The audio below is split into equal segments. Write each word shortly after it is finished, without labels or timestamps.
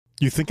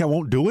You think I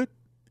won't do it?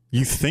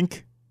 You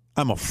think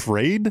I'm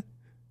afraid?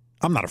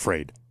 I'm not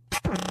afraid.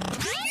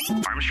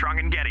 Armstrong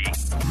and Getty.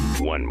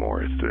 One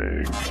more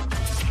thing.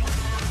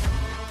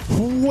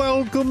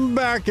 Welcome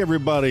back,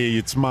 everybody.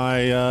 It's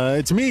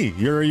me,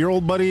 your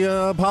old buddy,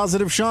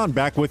 Positive Sean,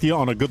 back with you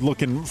on a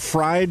good-looking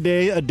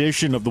Friday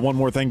edition of the One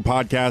More Thing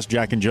podcast.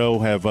 Jack and Joe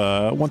have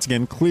once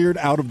again cleared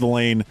out of the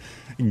lane,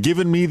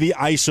 given me the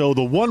ISO,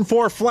 the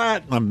 1-4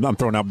 flat. I'm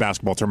throwing out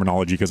basketball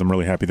terminology because I'm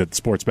really happy that the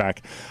sport's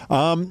back.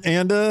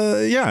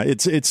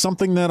 It's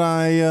something that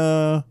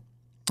I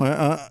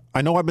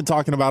know I've been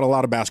talking about a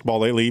lot of basketball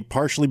lately,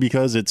 partially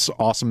because it's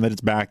awesome that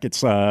it's back.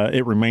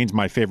 It remains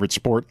my favorite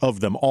sport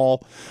of them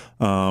all.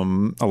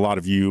 A lot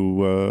of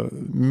you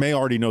may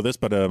already know this,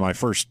 but my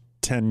first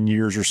 10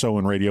 years or so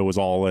in radio was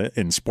all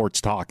in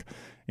sports talk.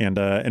 And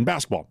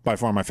basketball, by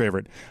far my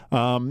favorite.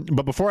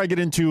 But before I get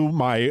into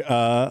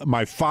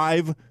my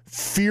 5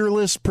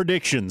 fearless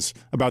predictions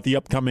about the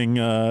upcoming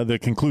the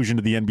conclusion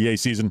of the NBA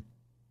season,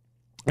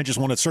 I just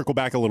want to circle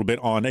back a little bit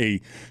on a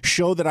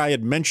show that I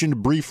had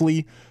mentioned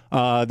briefly.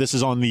 This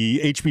is on the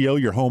HBO,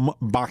 your home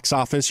box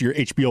office, your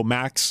HBO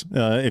Max,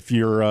 if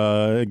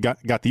you're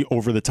got the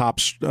over-the-top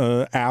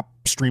app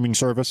streaming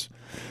service.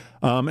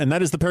 And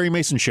that is the Perry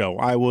Mason Show.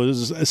 I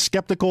was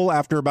skeptical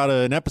after about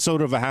an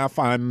episode of a half.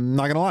 I'm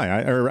not going to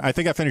lie. I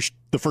think I finished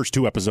the first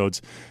 2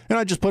 episodes, and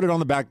I just put it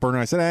on the back burner.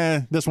 I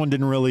said, this one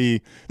didn't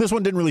really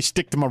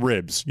stick to my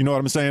ribs. You know what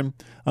I'm saying?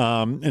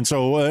 And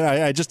so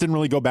I just didn't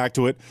really go back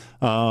to it.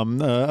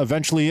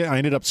 Eventually, I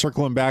ended up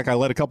circling back. I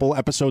let a couple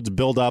episodes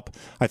build up.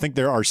 I think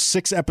there are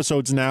 6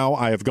 episodes now.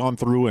 I have gone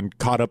through and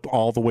caught up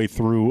all the way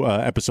through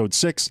episode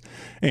 6,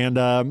 and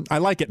I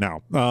like it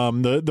now.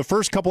 The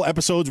first couple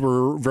episodes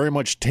were very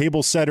much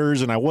table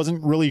setters, and I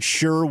wasn't really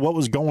sure what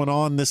was going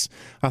on.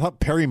 I thought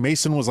Perry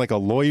Mason was like a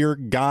lawyer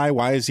guy.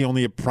 Why is he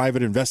only a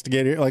private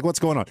investigator? Like, what's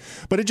going on?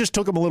 But it just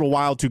took him a little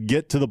while to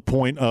get to the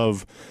point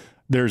of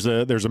there's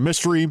a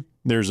mystery,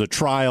 there's a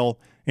trial,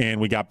 and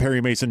we got Perry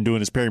Mason doing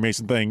his Perry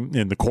Mason thing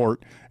in the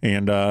court,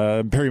 and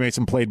Perry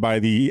Mason played by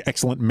the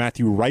excellent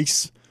Matthew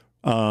Rice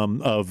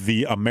of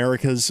the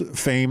Americans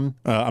fame.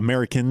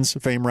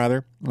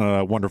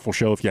 Wonderful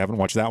show if you haven't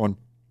watched that one.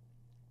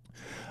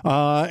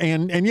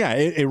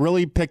 It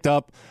really picked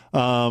up.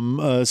 Some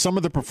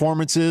of the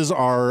performances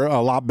are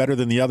a lot better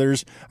than the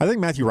others. I think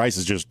Matthew Rice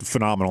is just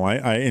phenomenal.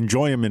 I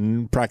enjoy him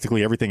in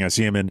practically everything I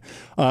see him in.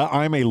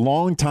 I'm a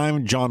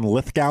longtime John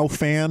Lithgow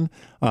fan.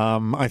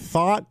 I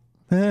thought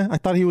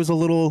he was a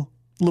little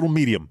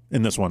medium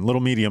in this one.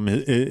 Little medium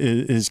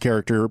his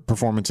character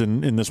performance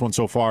in this one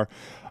so far.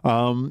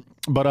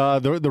 But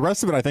the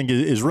rest of it I think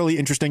is really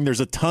interesting. There's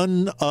a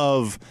ton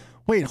of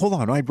wait, hold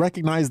on. I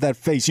recognize that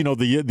face. You know,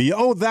 the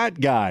oh, that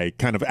guy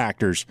kind of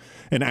actors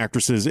and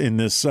actresses in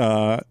this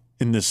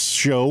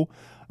show.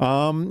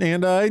 I'm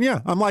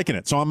liking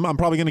it. So I'm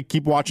probably going to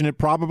keep watching it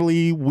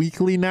probably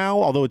weekly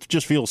now, although it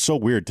just feels so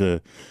weird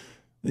to,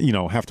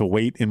 have to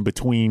wait in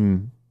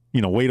between,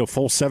 wait a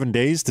full 7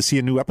 days to see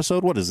a new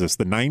episode. What is this,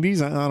 the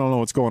 90s? I don't know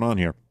what's going on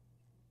here.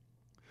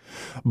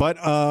 But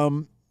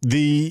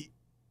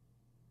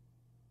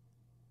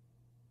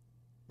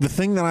the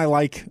thing that I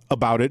like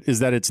about it is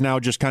that it's now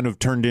just kind of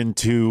turned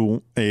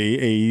into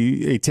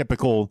a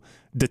typical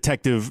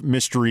detective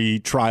mystery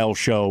trial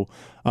show.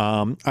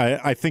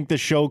 I think this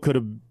show could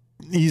have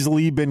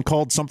easily been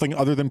called something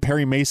other than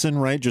Perry Mason,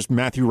 right? Just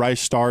Matthew Rice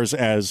stars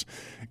as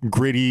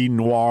gritty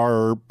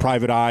noir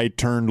private eye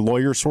turned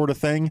lawyer sort of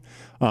thing.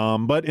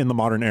 But in the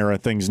modern era,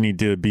 things need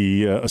to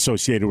be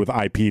associated with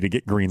IP to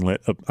get greenlit,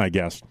 I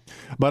guess.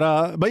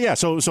 But yeah,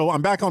 so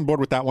I'm back on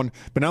board with that one.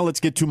 But now let's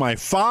get to my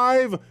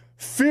 5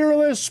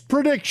 fearless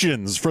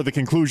predictions for the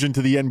conclusion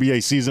to the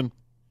NBA season.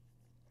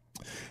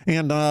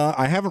 And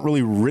I haven't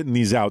really written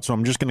these out, so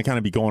I'm just going to kind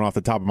of be going off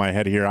the top of my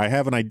head here. I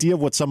have an idea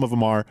of what some of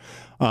them are.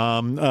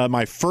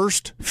 My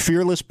first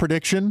fearless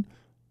prediction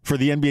for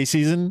the NBA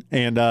season,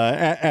 and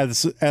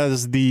as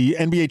the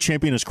NBA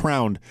champion is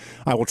crowned,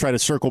 I will try to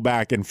circle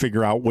back and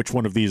figure out which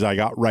one of these I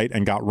got right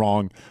and got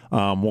wrong.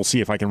 We'll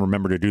see if I can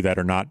remember to do that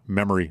or not.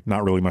 Memory,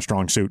 not really my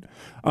strong suit.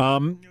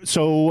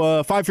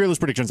 So 5 fearless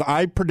predictions.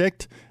 I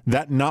predict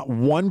that not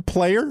one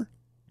player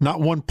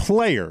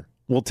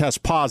will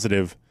test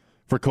positive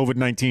for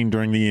COVID-19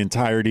 during the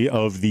entirety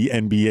of the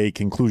NBA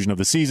conclusion of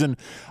the season.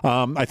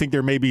 I think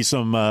there may be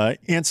some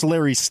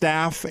ancillary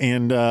staff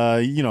and,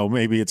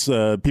 maybe it's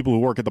people who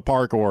work at the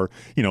park or,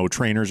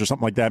 trainers or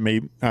something like that.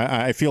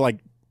 I feel like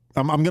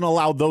I'm going to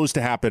allow those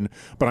to happen,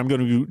 but I'm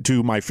going to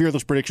do my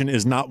fearless prediction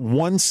is not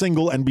one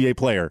single NBA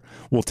player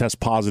will test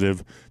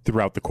positive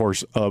throughout the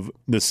course of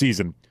the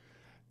season.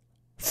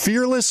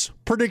 Fearless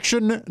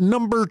prediction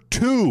number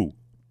 2.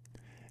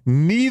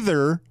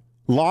 Neither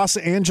Los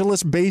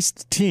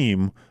Angeles-based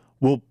team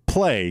will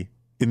play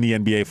in the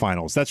NBA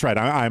Finals. That's right.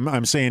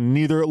 I'm saying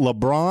neither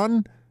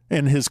LeBron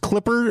and his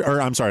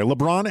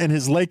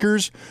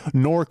Lakers,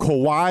 nor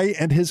Kawhi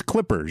and his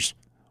Clippers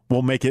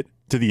will make it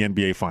to the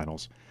NBA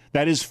Finals.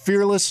 That is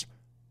fearless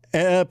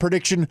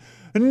prediction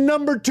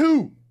number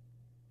 2.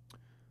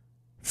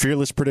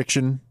 Fearless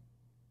prediction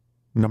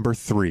number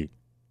 3.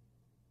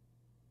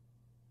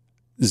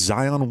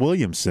 Zion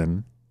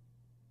Williamson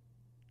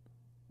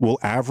will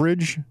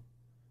average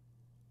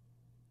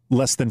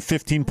less than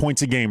 15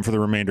 points a game for the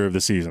remainder of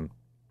the season.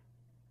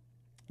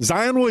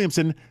 Zion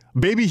Williamson,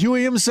 Baby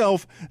Huey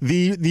himself,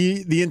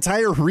 the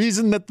entire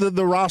reason that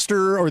the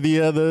roster or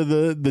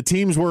the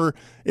teams were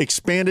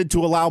expanded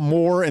to allow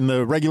more and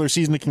the regular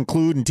season to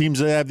conclude and teams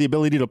that have the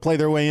ability to play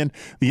their way in.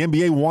 The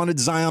NBA wanted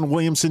Zion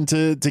Williamson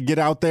to get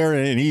out there,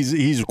 and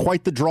he's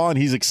quite the draw and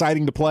he's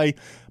exciting to play,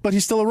 but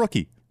he's still a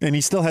rookie. And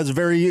he still has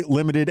very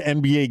limited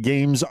NBA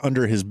games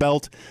under his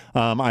belt.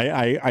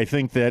 I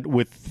think that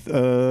with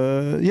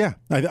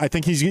I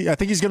think he's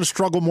going to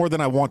struggle more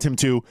than I want him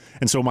to.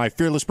 And so my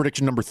fearless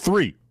prediction number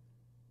 3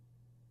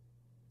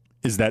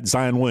 is that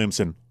Zion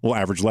Williamson will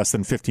average less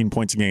than 15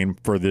 points a game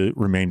for the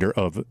remainder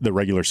of the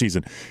regular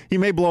season. He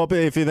may blow up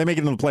if they make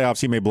it into the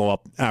playoffs. He may blow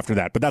up after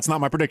that, but that's not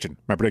my prediction.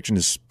 My prediction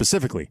is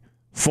specifically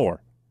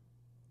for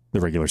the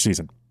regular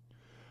season,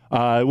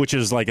 which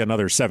is like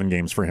another 7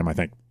 games for him, I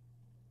think.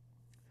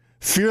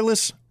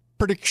 Fearless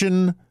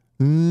prediction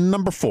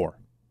number 4.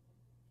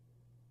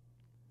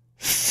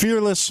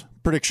 Fearless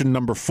prediction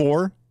number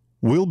 4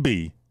 will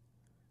be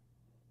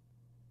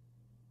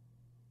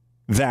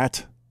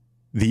that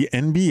the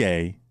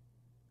NBA...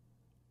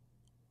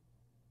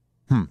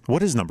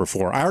 What is number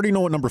 4? I already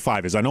know what number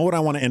 5 is. I know what I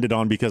want to end it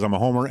on because I'm a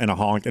homer and a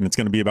honk, and it's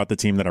going to be about the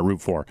team that I root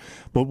for.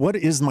 But what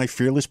is my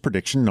fearless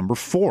prediction number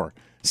 4?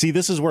 See,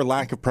 this is where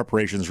lack of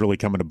preparation is really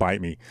coming to bite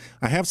me.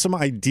 I have some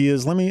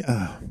ideas. Let me...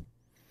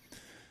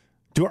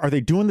 Are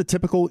they doing the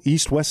typical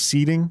East-West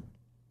seeding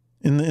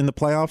in the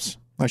playoffs?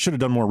 I should have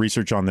done more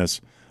research on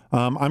this.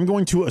 I'm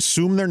going to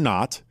assume they're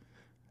not.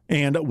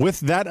 And with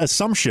that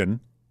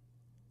assumption,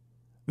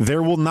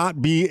 there will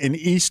not be an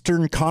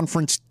Eastern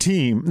Conference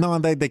team. No,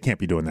 they can't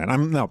be doing that.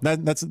 No,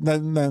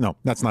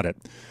 that's not it.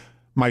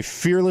 My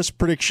fearless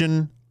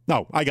prediction.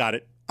 No, I got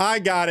it.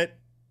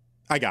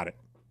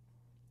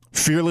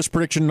 Fearless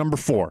prediction number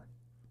 4.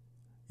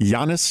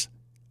 Giannis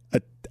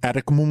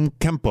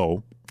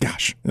Antetokounmpo.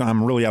 Gosh,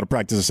 I'm really out of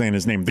practice of saying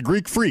his name. The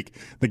Greek Freak,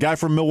 the guy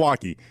from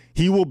Milwaukee.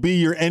 He will be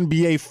your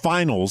NBA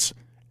Finals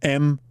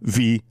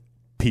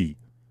MVP,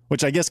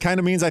 which I guess kind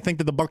of means I think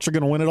that the Bucks are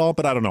going to win it all,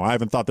 but I don't know. I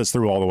haven't thought this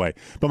through all the way.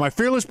 But my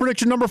fearless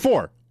prediction number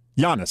 4,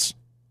 Giannis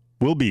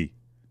will be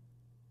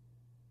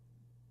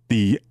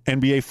the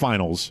NBA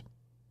Finals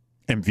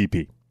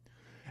MVP.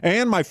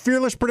 And my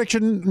fearless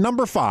prediction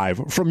number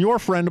 5 from your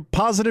friend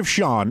Positive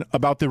Sean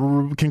about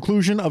the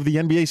conclusion of the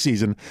NBA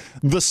season,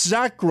 the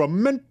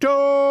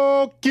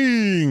Sacramento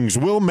Kings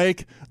will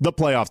make the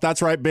playoffs.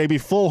 That's right, baby.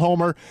 Full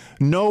homer.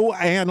 No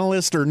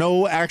analyst or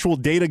no actual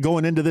data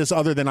going into this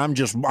other than I'm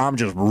just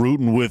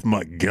rooting with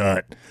my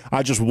gut.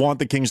 I just want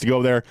the Kings to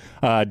go there.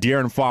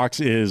 De'Aaron Fox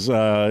is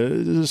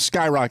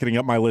skyrocketing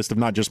up my list of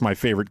not just my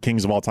favorite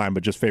Kings of all time,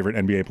 but just favorite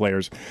NBA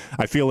players.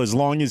 I feel as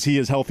long as he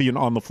is healthy and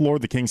on the floor,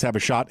 the Kings have a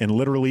shot in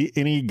literally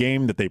any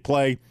game that they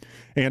play.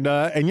 And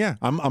yeah,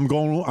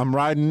 I'm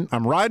riding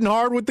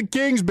hard with the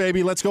Kings,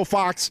 baby. Let's go,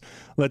 Fox.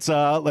 Let's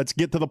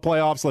get to the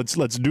playoffs.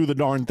 Let's do the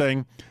darn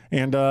thing.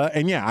 And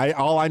yeah,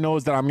 all I know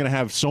is that I'm going to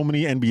have so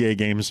many NBA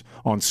games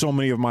on so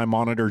many of my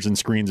monitors and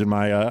screens in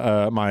my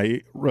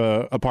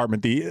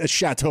apartment, the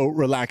Chateau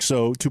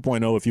Relaxo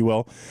 2.0, if you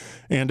will.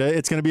 And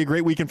it's going to be a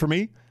great weekend for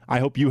me. I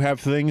hope you have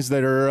things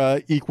that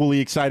are equally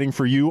exciting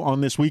for you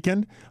on this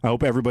weekend. I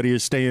hope everybody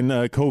is staying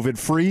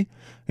COVID-free.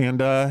 And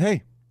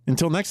hey,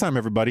 until next time,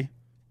 everybody,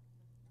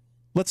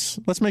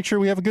 let's make sure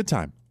we have a good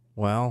time.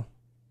 Well,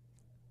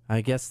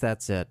 I guess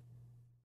that's it.